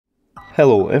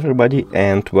Hello everybody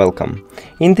and welcome.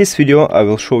 In this video I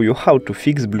will show you how to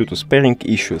fix Bluetooth pairing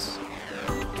issues.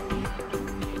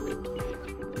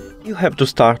 You have to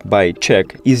start by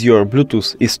check is your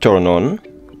Bluetooth is turned on.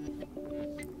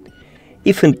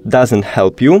 If it doesn't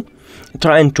help you,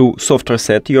 try to soft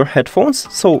reset your headphones,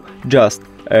 so just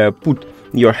put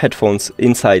your headphones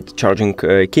inside charging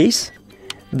case,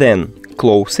 then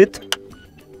close it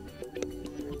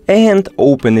and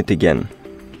open it again.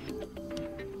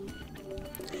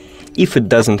 If it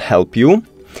doesn't help you,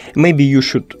 maybe you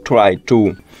should try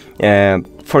to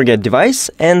forget device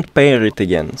and pair it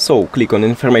again. So click on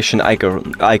information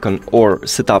icon or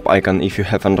setup icon if you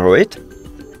have Android.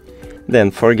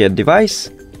 Then forget device.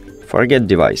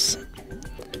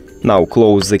 Now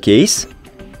close the case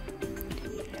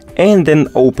and then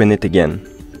open it again.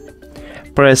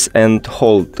 Press and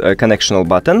hold a connectional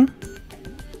button.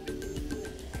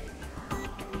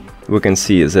 We can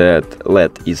see that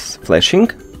LED is flashing.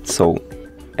 So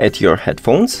at your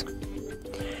headphones,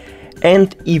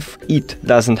 and if it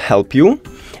doesn't help you,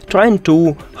 try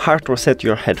to hard reset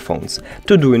your headphones.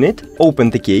 To doing it, open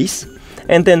the case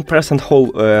and then press and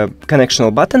hold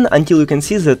connectional button until you can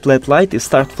see that LED light is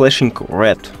start flashing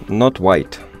red, not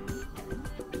white.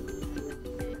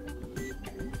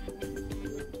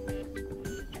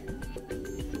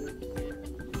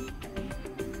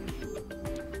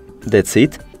 That's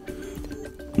it.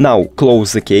 Now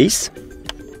close the case.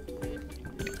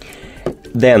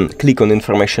 Then click on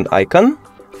information icon,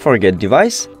 forget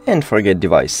device and forget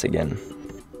device again.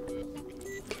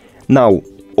 Now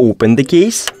open the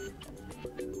case.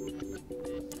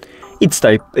 It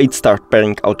starts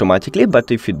pairing automatically, but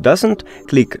if it doesn't,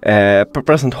 click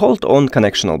press and hold on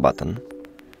connectional button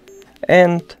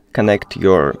and connect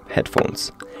your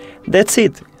headphones. That's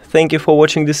it. Thank you for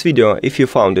watching this video. If you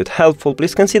found it helpful,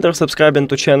 please consider subscribing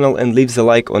to channel and leave the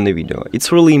like on the video.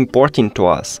 It's really important to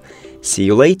us. See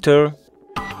you later.